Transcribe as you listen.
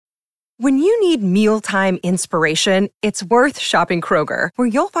When you need mealtime inspiration, it's worth shopping Kroger, where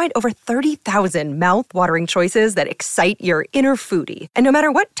you'll find over 30,000 mouth-watering choices that excite your inner foodie. And no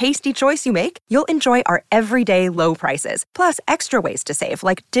matter what tasty choice you make, you'll enjoy our everyday low prices, plus extra ways to save,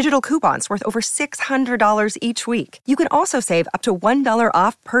 like digital coupons worth over $600 each week. You can also save up to $1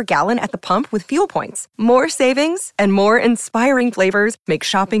 off per gallon at the pump with fuel points. More savings and more inspiring flavors make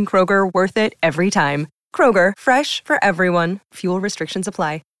shopping Kroger worth it every time. Kroger, fresh for everyone. Fuel restrictions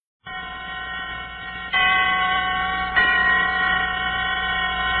apply.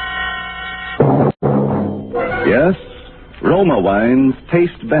 Yes, Roma wines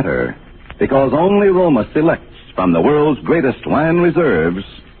taste better because only Roma selects from the world's greatest wine reserves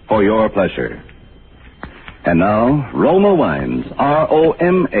for your pleasure. And now, Roma Wines,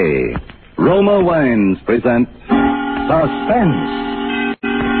 R-O-M-A. Roma Wines present Suspense.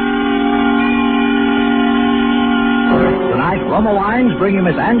 Tonight, Roma Wines bring you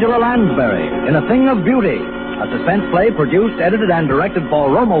Miss Angela Lansbury in A Thing of Beauty, a suspense play produced, edited, and directed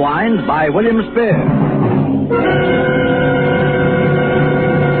for Roma Wines by William Spear.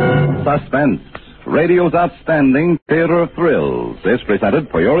 Suspense, radio's outstanding theater of thrills, is presented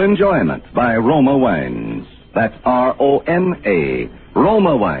for your enjoyment by Roma Wines. That's R-O-M-A,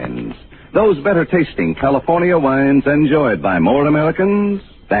 Roma Wines. Those better tasting California wines enjoyed by more Americans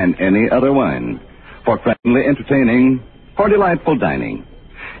than any other wine. For friendly entertaining, for delightful dining.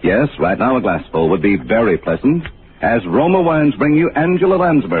 Yes, right now a glassful would be very pleasant, as Roma Wines bring you Angela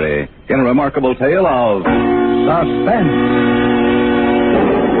Lansbury in a remarkable tale of suspense.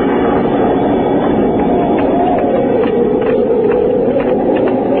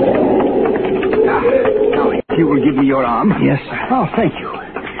 You will give me your arm? Yes. Oh, thank you.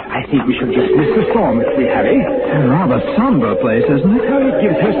 I think we shall just miss the storm if we hurry. A rather somber place, isn't it? Oh, it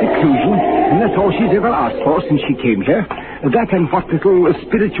gives her seclusion, and that's all she's ever asked for since she came here. That and what little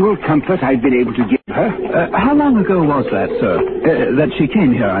spiritual comfort I've been able to give her. How long ago was that, sir? That she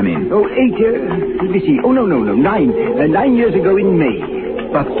came here, I mean. Oh, 8 years. Let me see. Oh, no, 9. 9 years ago in May.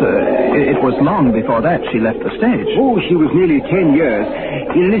 But it was long before that she left the stage. Oh, she was nearly 10 years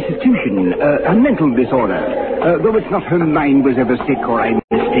in an institution, a mental disorder. Though it's not her mind was ever sick or I'm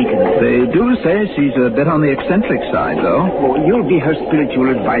mistaken. They do say she's a bit on the eccentric side, though. Oh, you'll be her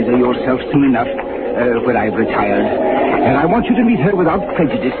spiritual advisor yourself soon enough, when I've retired. And I want you to meet her without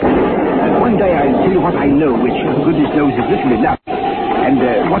prejudice. One day I'll tell you what I know, which goodness knows is little enough.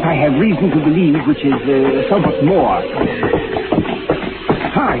 And what I have reason to believe, which is somewhat more.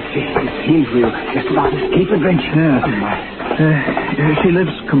 I see. It seems we'll just about escape adventure. Yeah. She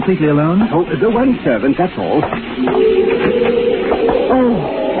lives completely alone? Oh, the one servant, that's all. Oh,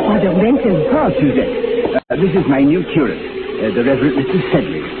 Father Benton. Ah, Suzette. This is my new curate, the Reverend Mr.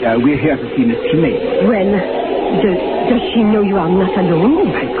 Sedley. We're here to see Miss Tremaine. Well, does she know you are not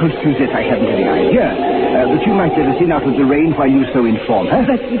alone? My good Suzette, I haven't any idea. But you might let us in out of the rain while you so inform her.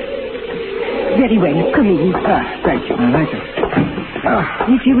 But very well, come in. Thank you. Thank you.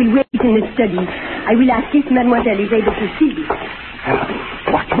 If you will wait in the study, I will ask if Mademoiselle is able to see you.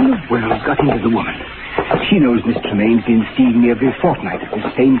 What in the world got into the woman? She knows Miss Tremaine's been seeing me every fortnight at the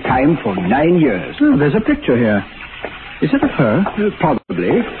same time for 9 years. Oh, there's a picture here. Is it of her?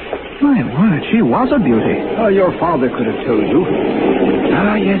 Probably. My word, she was a beauty. Oh, your father could have told you.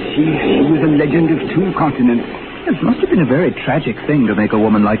 Ah, yes, she was a legend of 2 continents. It must have been a very tragic thing to make a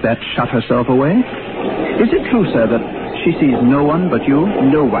woman like that shut herself away. Is it true, sir, that she sees no one but you?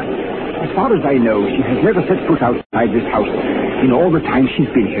 No one. As far as I know, she has never set foot outside this house in all the time she's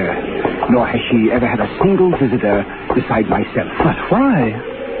been here. Nor has she ever had a single visitor beside myself. But why?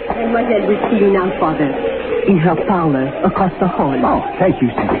 Mademoiselle will see you now, Father. In her parlor, across the hall. Oh, thank you,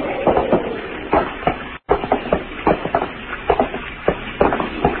 Suzette.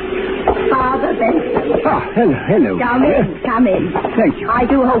 Father Benson. Ah, hello. Come in. Thank you. I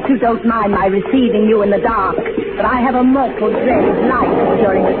do hope you don't mind my receiving you in the dark, but I have a mortal dread of light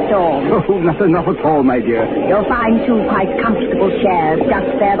during the storm. Oh, not at all, my dear. You'll find 2 quite comfortable chairs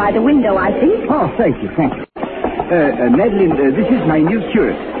just there by the window, I think. Oh, thank you. Madeline, this is my new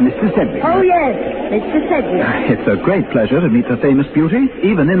curate, Mr. Sedley. Oh, yes, Mr. Sedley. It's a great pleasure to meet the famous beauty,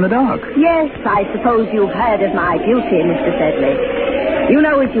 even in the dark. Yes, I suppose you've heard of my beauty, Mr. Sedley. You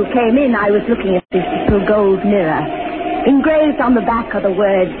know, as you came in, I was looking at this little gold mirror. Engraved on the back are the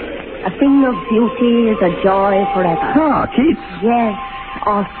words, "A thing of beauty is a joy forever." Ah, Keats. Yes,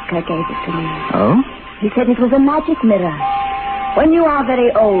 Oscar gave it to me. Oh? He said it was a magic mirror. When you are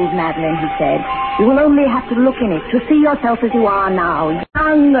very old, Madeline, he said, you will only have to look in it to see yourself as you are now,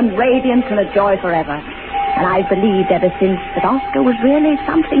 young and radiant and a joy forever. And I've believed ever since that Oscar was really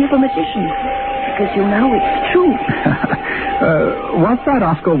something of a magician. Because, you know, it's true. Was that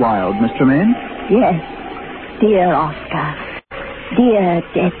Oscar Wilde, Miss Tremaine? Yes, dear Oscar. Dear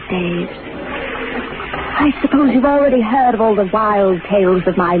dead days. I suppose you've already heard of all the wild tales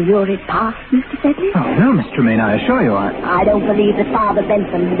of my lurid past, Mr. Sedley? Oh, no, Miss Tremaine, I assure you I don't believe that Father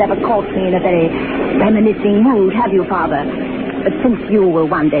Bentham has ever caught me in a very reminiscing mood, have you, Father? But since you will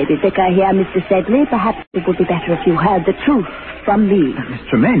one day be vicar here, Mr. Sedley, perhaps it would be better if you heard the truth from me. Miss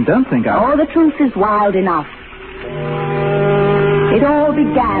Tremaine, don't think Oh, the truth is wild enough. It all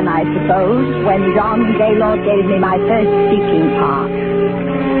began, I suppose, when John Gaylord gave me my first speaking part.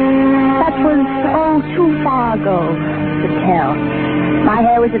 That was all too far ago to tell. My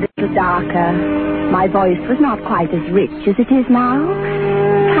hair was a little darker. My voice was not quite as rich as it is now.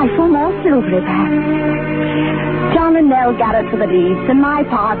 A trifle more silvery, perhaps. John and Nell Garrett were the leads, and my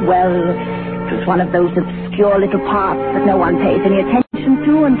part, well, it was one of those obscure little parts that no one pays any attention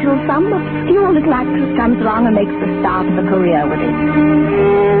to until some obscure little actress comes along and makes the start of a career with it.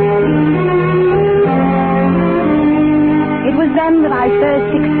 It was then that I first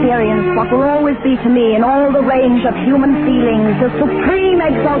experienced what will always be to me in all the range of human feelings a supreme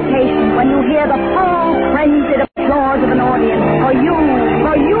exaltation when you hear the full frenzied applause of an audience for you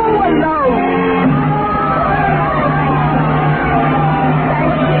alone.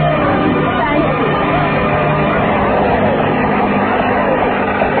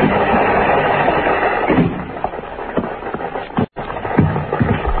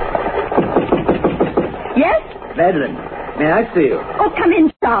 Yes? Madeline, may I see you? Oh, come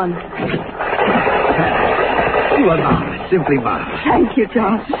in, John. You are marvelous, simply marvelous. Thank you,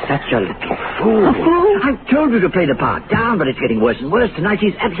 John. Such a little fool. A fool? I told you to play the part down, but it's getting worse and worse. Tonight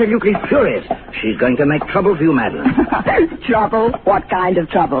she's absolutely furious. She's going to make trouble for you, Madeline. Trouble? What kind of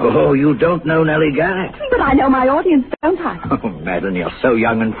trouble? Oh, you don't know Nellie Garrett. But I know my audience, don't I? Oh, Madeline, you're so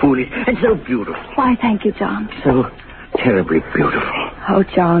young and foolish and so beautiful. Why, thank you, John. So terribly beautiful. Oh,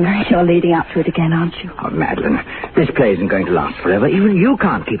 John, you're leading up to it again, aren't you? Oh, Madeline, this play isn't going to last forever. Even you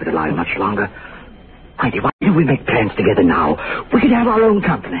can't keep it alive much longer. Heidi, why don't we make plans together now? We could have our own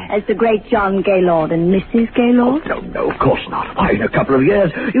company. As the great John Gaylord and Mrs. Gaylord? Oh, no, of course not. Why, in a couple of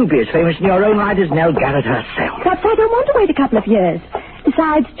years, you'll be as famous in your own right as Nell Garrett herself. Perhaps I don't want to wait a couple of years.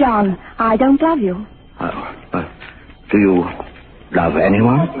 Besides, John, I don't love you. Oh, do you love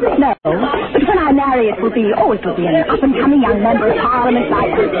anyone? No, but when I marry, it will be an up-and-coming young member of Parliament like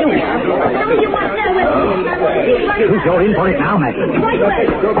you. You're in for it now, Madeline.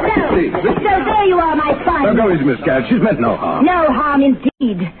 So there you are, my son. Go easy, Miss Garrett. She's meant no harm. No harm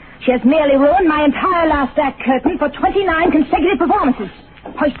indeed. She has merely ruined my entire last act curtain for 29 consecutive performances,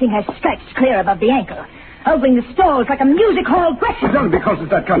 hoisting her skirts clear above the ankle, opening the stalls like a music hall breakfast. It's only because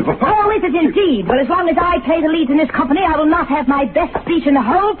it's that kind of a part. Oh, is it indeed? Well, as long as I play the lead in this company, I will not have my best speech in the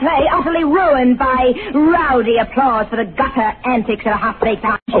whole play utterly ruined by rowdy applause for the gutter antics of a half-baked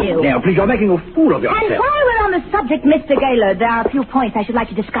Oh, archduke. now, please, you're making a fool of yourself. And while we're on the subject, Mr. Gaylord, there are a few points I should like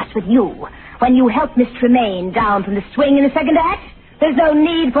to discuss with you. When you helped Miss Tremaine down from the swing in the second act, there's no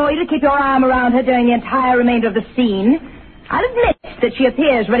need for you to keep your arm around her during the entire remainder of the scene. I'll admit that she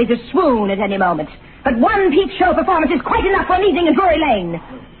appears ready to swoon at any moment. But one peep show performance is quite enough for an evening in Drury Lane.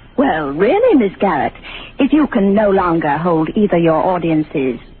 Well, really, Miss Garrett, if you can no longer hold either your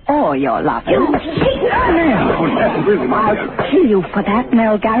audiences or your lovers... You cheat! I'll kill you for that,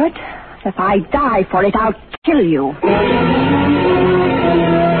 Nell Garrett. If I die for it, I'll kill you.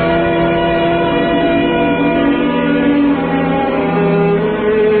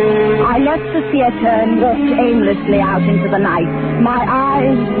 I left the theater and walked aimlessly out into the night, my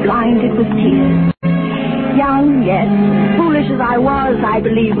eyes blinded with tears. Young, yes, foolish as I was, I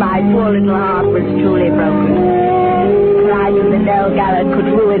believe my poor little heart was truly broken. For I knew that Nell Garrett could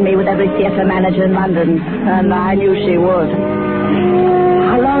ruin me with every theater manager in London, and I knew she would.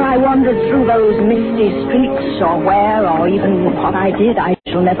 How long I wandered through those misty streets, or where, or even what I did, I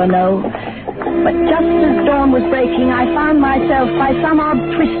shall never know. But just as dawn was breaking, I found myself, by some odd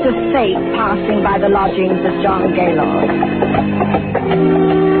twist of fate, passing by the lodgings of John Gaylord.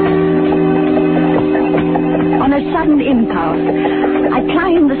 On a sudden impulse, I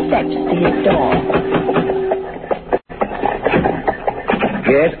climbed the steps to his door.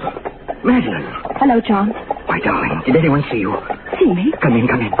 Yes? Madeline. Hello, John. Why, darling, did anyone see you? See me? Come in.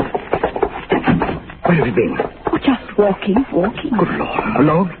 Where have you been? Oh, just walking. Good Lord.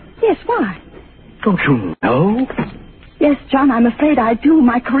 Alone? Yes, why? Don't you know? Yes, John, I'm afraid I do.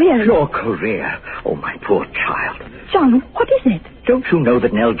 My career... Your career? Oh, my poor child. John, what is it? Don't you know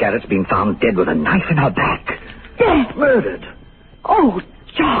that Nell Garrett's been found dead with a knife in her back? Dead? Murdered. Oh,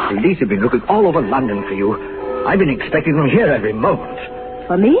 John. The police have been looking all over London for you. I've been expecting them here every moment.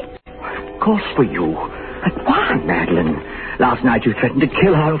 For me? Of course for you. But why? Madeline, Last night you threatened to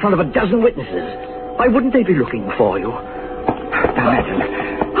kill her in front of a dozen witnesses. Why wouldn't they be looking for you? Now,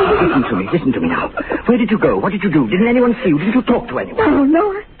 Madeline, listen to me now. Where did you go? What did you do? Didn't anyone see you? Didn't you talk to anyone?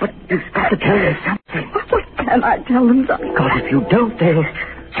 No. But you've got to tell them something. What can I tell them something? Because if you don't, they'll...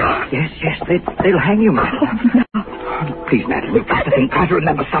 Yes, they'll hang you, Madeline. No. Please, Madeline, you've got to think. Try to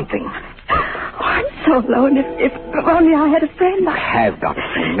remember something. I'm so alone. If only I had a friend. I have got a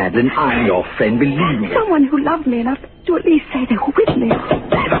friend, Madeline. I'm your friend, believe me. Someone who loved me enough to at least say they were with me.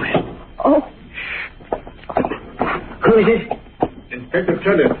 Oh. Who is it? Inspector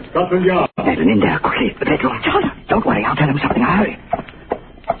Trellis, Scotland Yard. Madeline, in there, quickly. The bedroom. John. Don't worry, I'll tell him something. Hurry.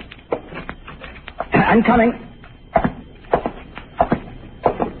 I'm coming.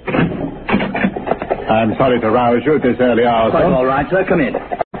 I'm sorry to rouse you at this early hour, Quite sir. all right, sir. Come in.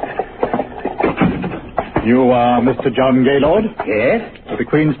 You are Mr. John Gaylord? Yes? Of the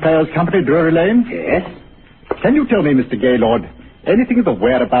Queen's Players Company, Drury Lane? Yes? Can you tell me, Mr. Gaylord, anything of the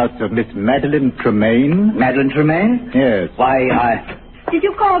whereabouts of Miss Madeline Tremaine? Madeline Tremaine? Yes. Why, Did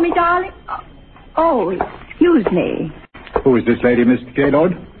you call me, darling? Oh, excuse me. Who is this lady, Mr.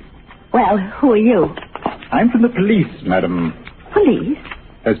 Gaylord? Well, who are you? I'm from the police, madam. Police?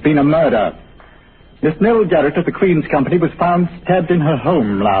 There's been a murder. Miss Nell Garrett of the Queen's Company was found stabbed in her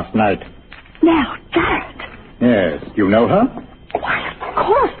home last night. Now, Garrett. Yes. You know her? Why, of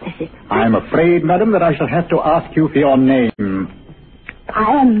course this is... I'm afraid, madam, that I shall have to ask you for your name.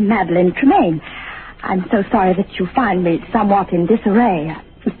 I am Madeline Tremaine. I'm so sorry that you find me somewhat in disarray.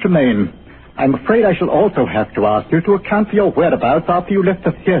 Miss Tremaine, I'm afraid I shall also have to ask you to account for your whereabouts after you left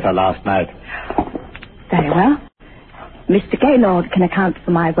the theater last night. Very well. Mr. Gaylord can account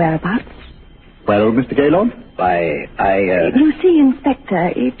for my whereabouts. Well, Mr. Gaylord? Why, You see,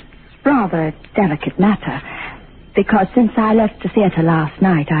 Inspector, it's rather a delicate matter. Because since I left the theater last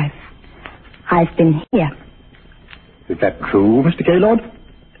night, I've been here. Is that true, Mr. Gaylord?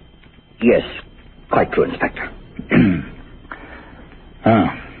 Yes, quite true, Inspector.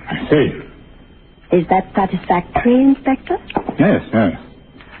 I see. Is that satisfactory, Inspector? Yes.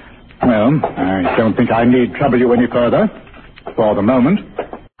 Well, I don't think I need trouble you any further, for the moment.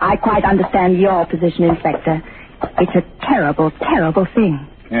 I quite understand your position, Inspector. It's a terrible, terrible thing.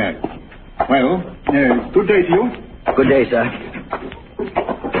 Yes. Well, good day to you. Good day, sir.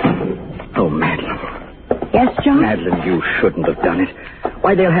 Oh, Madeline. Yes, John? Madeline, you shouldn't have done it.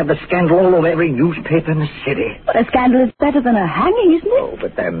 Why, they'll have the scandal all over every newspaper in the city. But a scandal is better than a hanging, isn't it? Oh,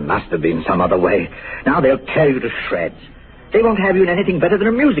 but there must have been some other way. Now they'll tear you to shreds. They won't have you in anything better than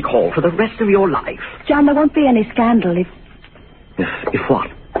a music hall for the rest of your life. John, there won't be any scandal if... If what?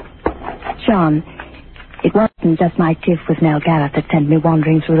 John, it wasn't just my tiff with Nell Garrett that sent me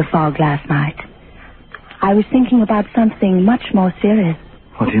wandering through the fog last night. I was thinking about something much more serious.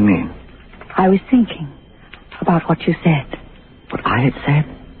 What do you mean? I was thinking about what you said. What I had said?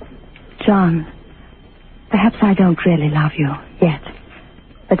 John, perhaps I don't really love you yet,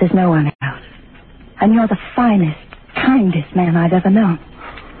 but there's no one else. And you're the finest, kindest man I've ever known.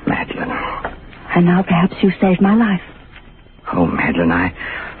 Madeline. And now perhaps you saved my life. Oh, Madeline,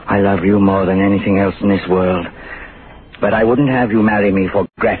 I love you more than anything else in this world. But I wouldn't have you marry me for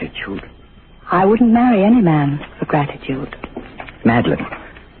gratitude. I wouldn't marry any man for gratitude. Madeline,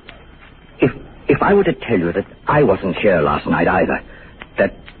 if I were to tell you that I wasn't here last night either,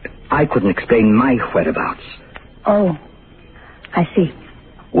 that I couldn't explain my whereabouts... Oh, I see.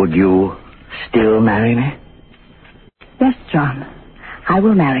 Would you still marry me? Yes, John, I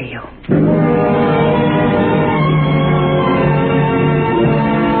will marry you.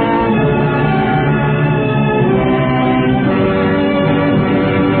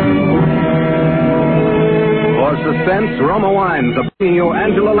 Suspense, Roma Wines are bringing you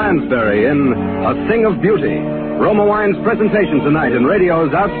Angela Lansbury in A Thing of Beauty. Roma Wines' presentation tonight in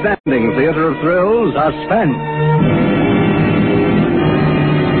radio's outstanding theater of thrills, Suspense.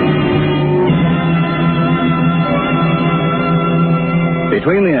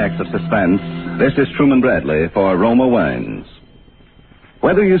 Between the acts of Suspense, this is Truman Bradley for Roma Wines.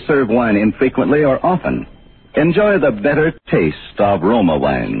 Whether you serve wine infrequently or often, enjoy the better taste of Roma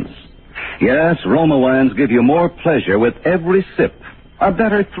Wines. Yes, Roma Wines give you more pleasure with every sip. A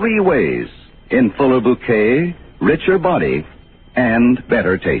better 3 ways: in fuller bouquet, richer body, and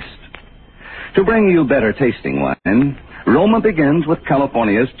better taste. To bring you better tasting wine, Roma begins with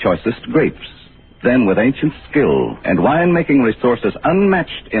California's choicest grapes. Then, with ancient skill and winemaking resources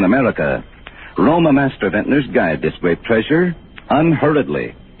unmatched in America, Roma master vintners guide this grape treasure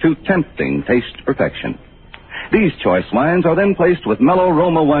unhurriedly to tempting taste perfection. These choice wines are then placed with mellow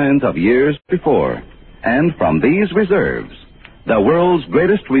Roma wines of years before. And from these reserves, the world's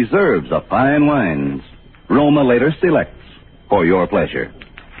greatest reserves of fine wines, Roma later selects for your pleasure.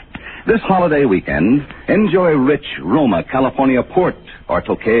 This holiday weekend, enjoy rich Roma California port or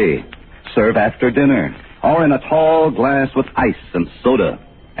Tokay. Serve after dinner or in a tall glass with ice and soda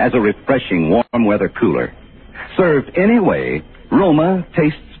as a refreshing warm weather cooler. Served any way, Roma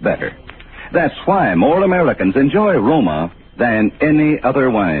tastes better. That's why more Americans enjoy Roma than any other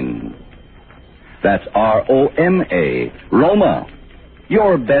wine. That's R-O-M-A, Roma.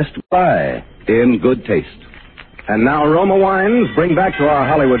 Your best buy in good taste. And now Roma Wines bring back to our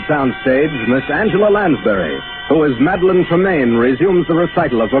Hollywood soundstage Miss Angela Lansbury, who as Madeline Tremaine resumes the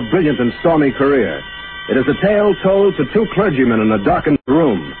recital of her brilliant and stormy career. It is a tale told to two clergymen in a darkened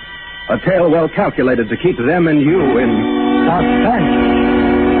room. A tale well calculated to keep them and you in suspense.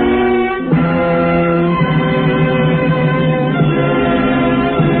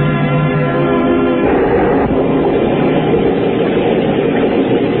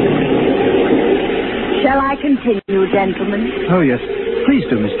 Continue, gentlemen. Oh, yes. Please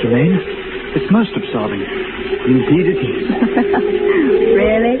do, Miss Tremaine. It's most absorbing. Indeed it is.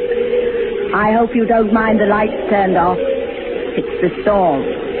 Really? I hope you don't mind the lights turned off. It's the storm.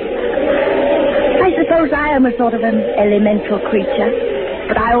 I suppose I am a sort of an elemental creature,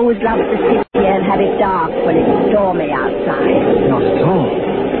 but I always love to sit here and have it dark when it's stormy outside. Not at all.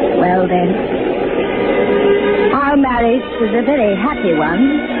 Well, then, our marriage was a very happy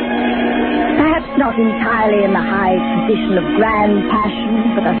one. Perhaps not entirely in the high tradition of grand passion,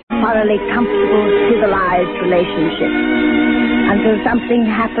 but a thoroughly comfortable, civilized relationship. Until something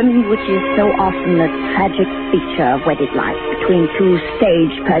happened which is so often a tragic feature of wedded life between two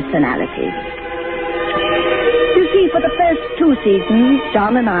stage personalities. You see, for the first 2 seasons,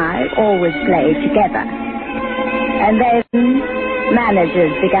 John and I always played together. And then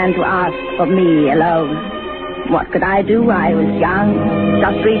managers began to ask for me alone. What could I do? I was young,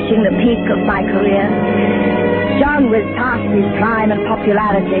 just reaching the peak of my career. John was past his prime and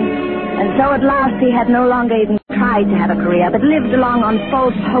popularity, and so at last he had no longer even tried to have a career, but lived along on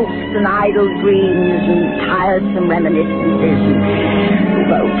false hopes and idle dreams and tiresome reminiscences, and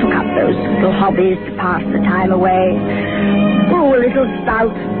took up those little hobbies to pass the time away. Oh, a little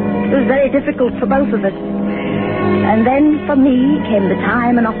stout. It was very difficult for both of us. And then, for me, came the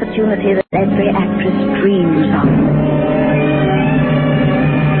time and opportunity that every actress dreams of.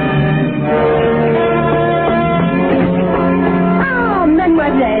 Oh,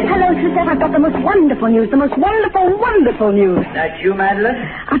 mademoiselle. Hello, Suzette. I've got the most wonderful news. The most wonderful, wonderful news. That's you, Madeline?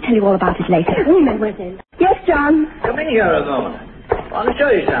 I'll tell you all about it later. Oui, mademoiselle. Yes, John? Come in here a moment. I want to show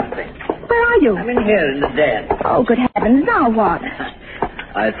you something. Where are you? I'm in here in the den. Oh, good heavens. Now what?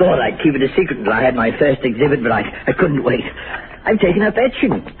 I thought I'd keep it a secret until I had my first exhibit, but I couldn't wait. I've taken up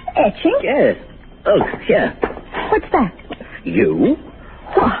etching. Etching? Yes. Look, here. What's that? You?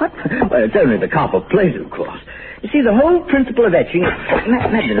 What? Well, it's only the copper plate, of course. You see, the whole principle of etching...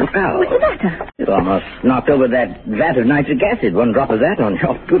 Madeline, look out. What's the matter? You almost knocked over that vat of nitric acid. One drop of that on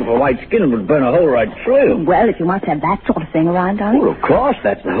your beautiful white skin would burn a hole right through. Well, if you must have that sort of thing around, darling. Well, of course,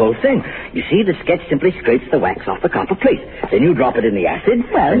 that's the whole thing. You see, the sketch simply scrapes the wax off the copper plate. Then you drop it in the acid.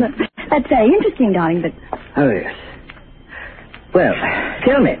 Well, that's very interesting, darling, but... Oh, yes. Well,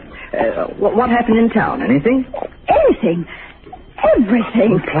 tell me, what happened in town? Anything? Anything.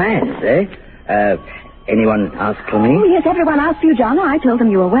 Everything. Plans, eh? Anyone ask for me? Oh, yes, everyone asked for you, John. I told them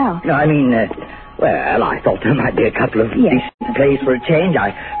you were well. No, I mean, well, I thought there might be a couple of decent plays for a change.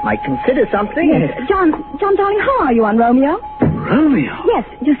 I might consider something. Yes. John, darling, how are you on Romeo? Romeo? Yes.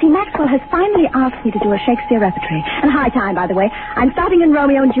 You see, Maxwell has finally asked me to do a Shakespeare repertory. And high time, by the way. I'm starting in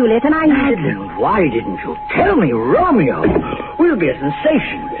Romeo and Juliet, and I need... Madeline, why didn't you tell me Romeo? We'll be a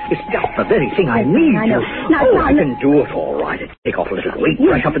sensation. It's just the very thing I need. I know. Now, I can do it all right. It'll take off a little weight,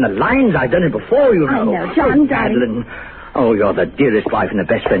 brush up in the lines. I've done it before, you know. I know, John, Madeline. Oh, you're the dearest wife and the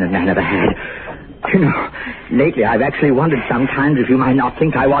best friend a man ever had. You know, lately I've actually wondered sometimes if you might not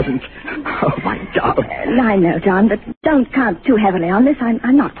think I wasn't... Oh, my darling. I know, John, but don't count too heavily on this.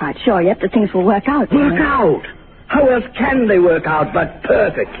 I'm not quite sure yet that things will work out. Work out? How else can they work out but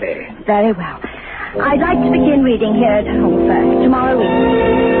perfectly? Very well. I'd like to begin reading here at home first, tomorrow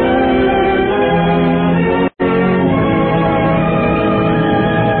evening.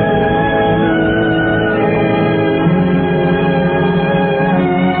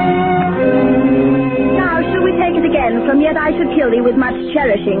 From yet I should kill thee with much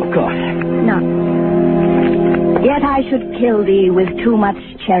cherishing. Of course. No. Yet I should kill thee with too much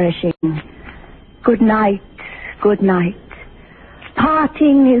cherishing. Good night, good night.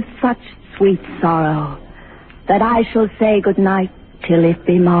 Parting is such sweet sorrow that I shall say good night till it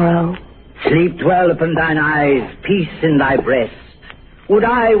be morrow. Sleep dwell upon thine eyes, peace in thy breast. Would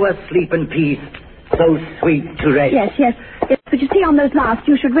I were sleep and peace, so sweet to rest. Yes. It's But you see, on those last,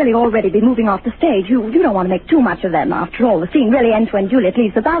 you should really already be moving off the stage. You don't want to make too much of them. After all, the scene really ends when Juliet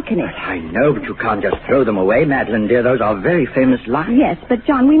leaves the balcony. I know, but you can't just throw them away, Madeline, dear. Those are very famous lines. Yes, but,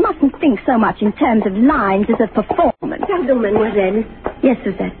 John, we mustn't think so much in terms of lines as of performance. Pardon, mademoiselle. Yes,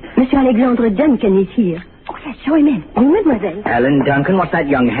 Suzette. Monsieur Alexandre Duncan is here. Oh, yes, show him in. Oh, mademoiselle. Alan Duncan, what's that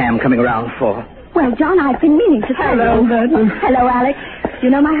young ham coming around for? Well, John, I've been meaning to tell you. Madeline. Hello, Alex. You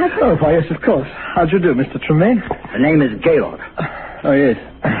know my husband? Oh, why, yes, of course. How'd you do, Mr. Tremaine? The name is Gaylord. Oh, yes.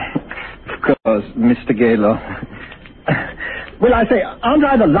 Of course, Mr. Gaylord. Well, I say, aren't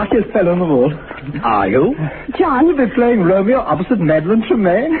I the luckiest fellow in the world? Are you? John. You've been playing Romeo opposite Madeline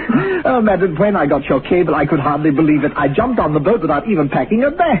Tremaine. Oh, Madeline, when I got your cable, I could hardly believe it. I jumped on the boat without even packing a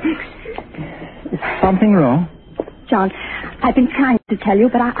bag. Is something wrong? John, I've been trying to tell you,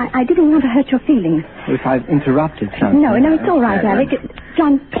 but I didn't want to hurt your feelings. If I've interrupted something... No, it's all right, Alec.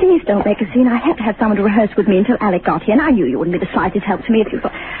 John, please don't make a scene. I had to have someone to rehearse with me until Alec got here, and I knew you wouldn't be the slightest help to me if you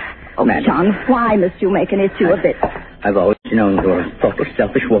thought... Oh, Madeline. John, why must you make an issue of it? I've always known you were a thoughtless,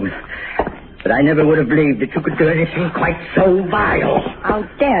 selfish woman. But I never would have believed that you could do anything quite so vile. How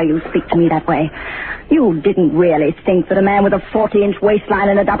dare you speak to me that way? You didn't really think that a man with a 40-inch waistline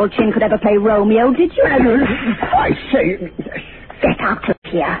and a double chin could ever play Romeo, did you? I say... Get out of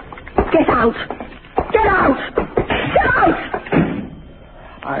here. Get out. Get out. Get out.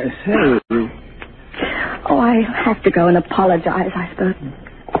 I say... Oh, I have to go and apologize, I suppose.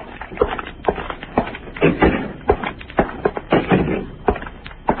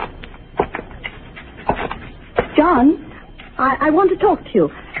 John, I want to talk to you.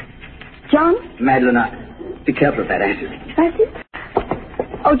 John? Madeline, be careful of that acid. Acid?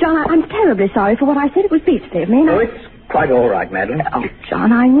 Oh, John, I'm terribly sorry for what I said. It was beastly of me. Oh, it's quite all right, Madeline. Oh,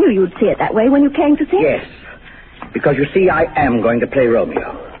 John, I knew you'd see it that way when you came to see it. Yes, because you see, I am going to play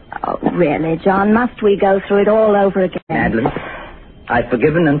Romeo. Oh, really, John? Must we go through it all over again? Madeline, I've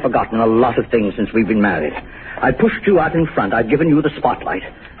forgiven and forgotten a lot of things since we've been married. I've pushed you out in front. I've given you the spotlight.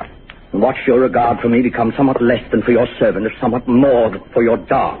 And watched your regard for me become somewhat less than for your servant, or somewhat more than for your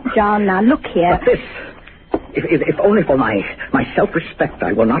dog. John, now look here. But this, if only for my self-respect,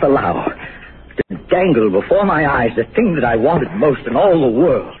 I will not allow to dangle before my eyes the thing that I wanted most in all the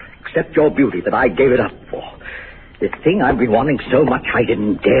world, except your beauty, that I gave it up for. The thing I've been wanting so much I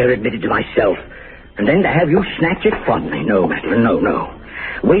didn't dare admit it to myself. And then to have you snatch it from me. No, Madeline, no.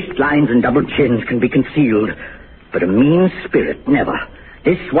 Waistlines and double chins can be concealed, but a mean spirit, never.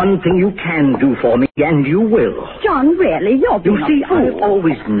 This one thing you can do for me, and you will. John, really, you're being You see, a fool. I've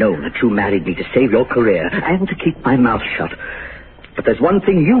always known that you married me to save your career and to keep my mouth shut. But there's one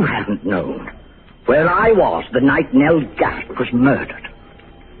thing you haven't known. Where I was the night Nell Garrett was murdered.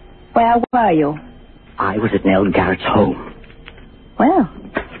 Where were you? I was at Nell Garrett's home. Well,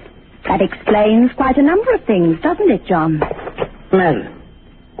 that explains quite a number of things, doesn't it, John? Madeline,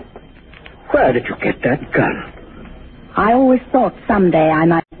 where did you get that gun? I always thought someday I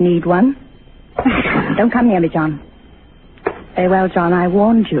might need one. Don't come near me, John. Very well, John, I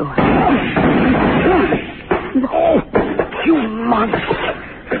warned you. Oh, you monster!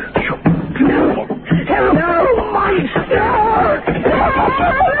 You terrible monster!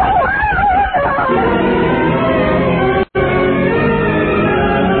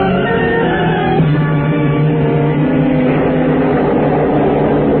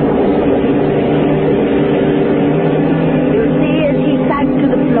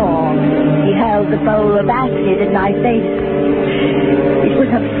 The bowl of acid at my face. It was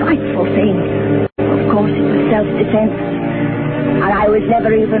a frightful thing. Of course, it was self-defense. And I was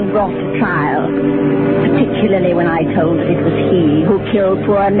never even brought to trial, particularly when I told that it was he who killed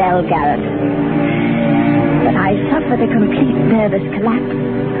poor Nell Garrett. But I suffered a complete nervous collapse.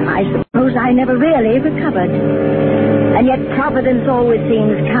 I suppose I never really recovered. And yet Providence always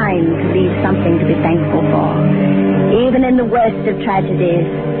seems kind to leave something to be thankful for, even in the worst of tragedies.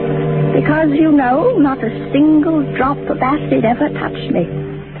 Because, you know, not a single drop of acid ever touched me.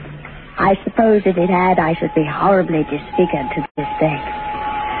 I suppose if it had, I should be horribly disfigured to this day.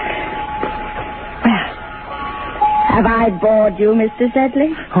 Well, have I bored you, Mr.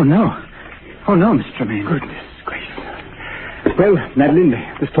 Sedley? Oh, no, Miss Tremaine. Goodness gracious. Well, Madeline,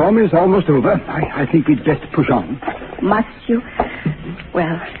 the storm is almost over. I think we'd best push on. Must you?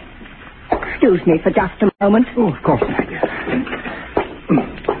 Well, excuse me for just a moment. Oh, of course, my dear.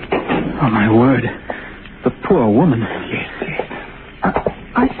 Oh, my word. The poor woman. Yes.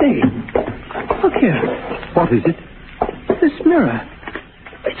 I say, look here. What is it? This mirror.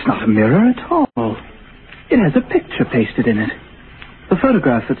 It's not a mirror at all. It has a picture pasted in it. The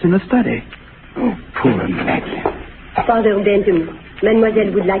photograph that's in the study. Oh, poor Madeline. Father Benjamin,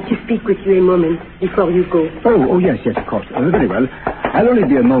 Mademoiselle would like to speak with you a moment before you go. Oh, yes, of course. Very well. I'll only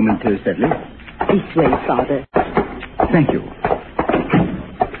be a moment, Sedley. This way, Father. Thank you.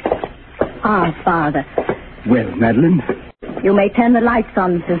 Ah, Father. Well, Madeline? You may turn the lights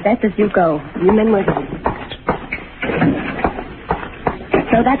on, Mrs. Beth, as you go. Oui, mademoiselle.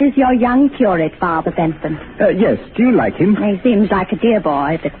 So that is your young curate, Father Benson. Yes. Do you like him? He seems like a dear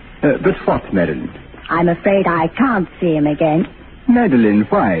boy, but But what, Madeline? I'm afraid I can't see him again. Madeline,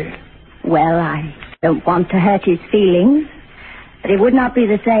 why? Well, I don't want to hurt his feelings, but it would not be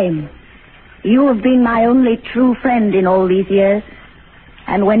the same. You have been my only true friend in all these years.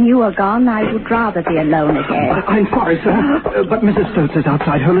 And when you are gone, I would rather be alone again. I'm sorry, sir. But Mrs. Stokes is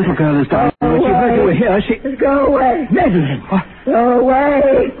outside. Her little girl is dying. She heard you were here. Go away. Madeline! What? Go away.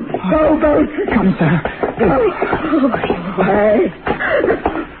 Go. Come, sir. Go away.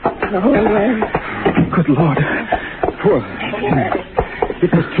 Go away. Good Lord. Poor Madeline.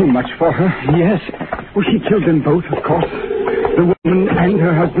 It was too much for her. Yes. Well, he killed them both, of course. The woman and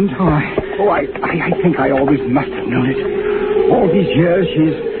her husband. I think I always must have known it. All these years,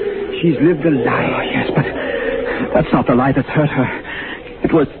 she's lived a lie. Oh, yes, but that's not the lie that's hurt her.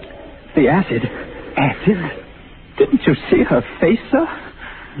 It was the acid. Acid? Didn't you see her face, sir?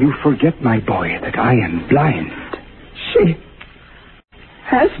 You forget, my boy, that I am blind. She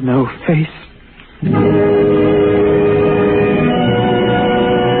has no face.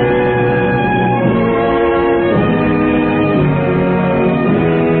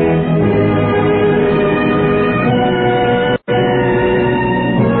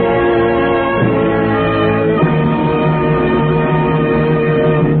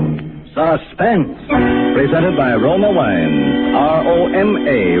 Suspense, presented by Roma Wines.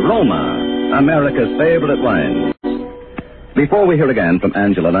 R-O-M-A, Roma, America's favorite wines. Before we hear again from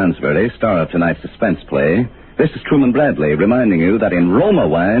Angela Lansbury, star of tonight's suspense play, this is Truman Bradley reminding you that in Roma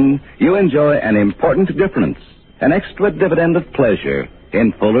Wine, you enjoy an important difference, an extra dividend of pleasure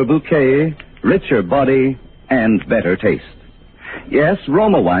in fuller bouquet, richer body, and better taste. Yes,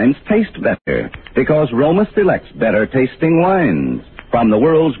 Roma wines taste better because Roma selects better tasting wines from the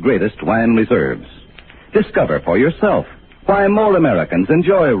world's greatest wine reserves. Discover for yourself why more Americans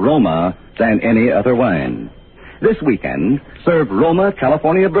enjoy Roma than any other wine. This weekend, serve Roma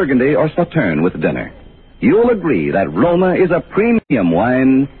California Burgundy or Sauterne with dinner. You'll agree that Roma is a premium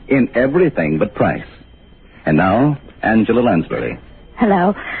wine in everything but price. And now, Angela Lansbury.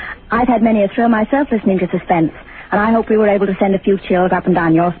 Hello. I've had many a thrill myself listening to Suspense, and I hope we were able to send a few chills up and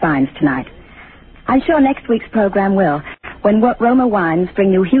down your spines tonight. I'm sure next week's program will, when Roma Wines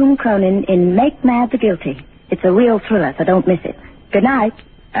bring you Hume Cronin in Make Mad the Guilty. It's a real thriller, so don't miss it. Good night.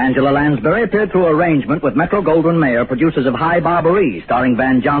 Angela Lansbury appeared through arrangement with Metro-Goldwyn-Mayer, producers of High Barbaree, starring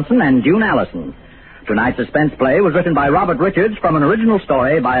Van Johnson and June Allison. Tonight's suspense play was written by Robert Richards from an original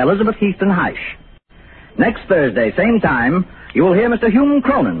story by Elizabeth Heaston Heisch. Next Thursday, same time, you will hear Mr. Hume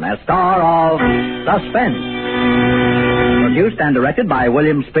Cronin as star of Suspense. Produced and directed by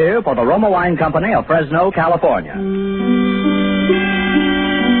William Spear for the Roma Wine Company of Fresno, California.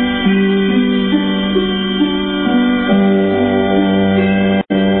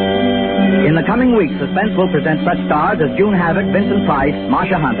 In the coming weeks, Suspense will present such stars as June Havoc, Vincent Price,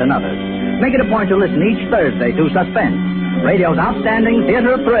 Marcia Hunt, and others. Make it a point to listen each Thursday to Suspense, radio's outstanding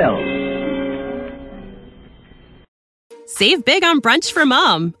theater thrill. Save big on brunch for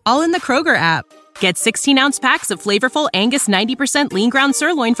mom, all in the Kroger app. Get 16-ounce packs of flavorful Angus 90% lean ground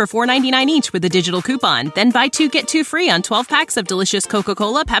sirloin for $4.99 each with a digital coupon. Then buy 2, get 2 free on 12 packs of delicious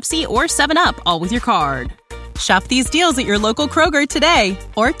Coca-Cola, Pepsi, or 7-Up, all with your card. Shop these deals at your local Kroger today,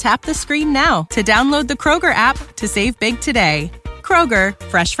 or tap the screen now to download the Kroger app to save big today. Kroger,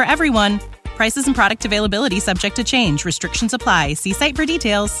 fresh for everyone. Prices and product availability subject to change. Restrictions apply. See site for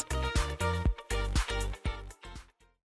details.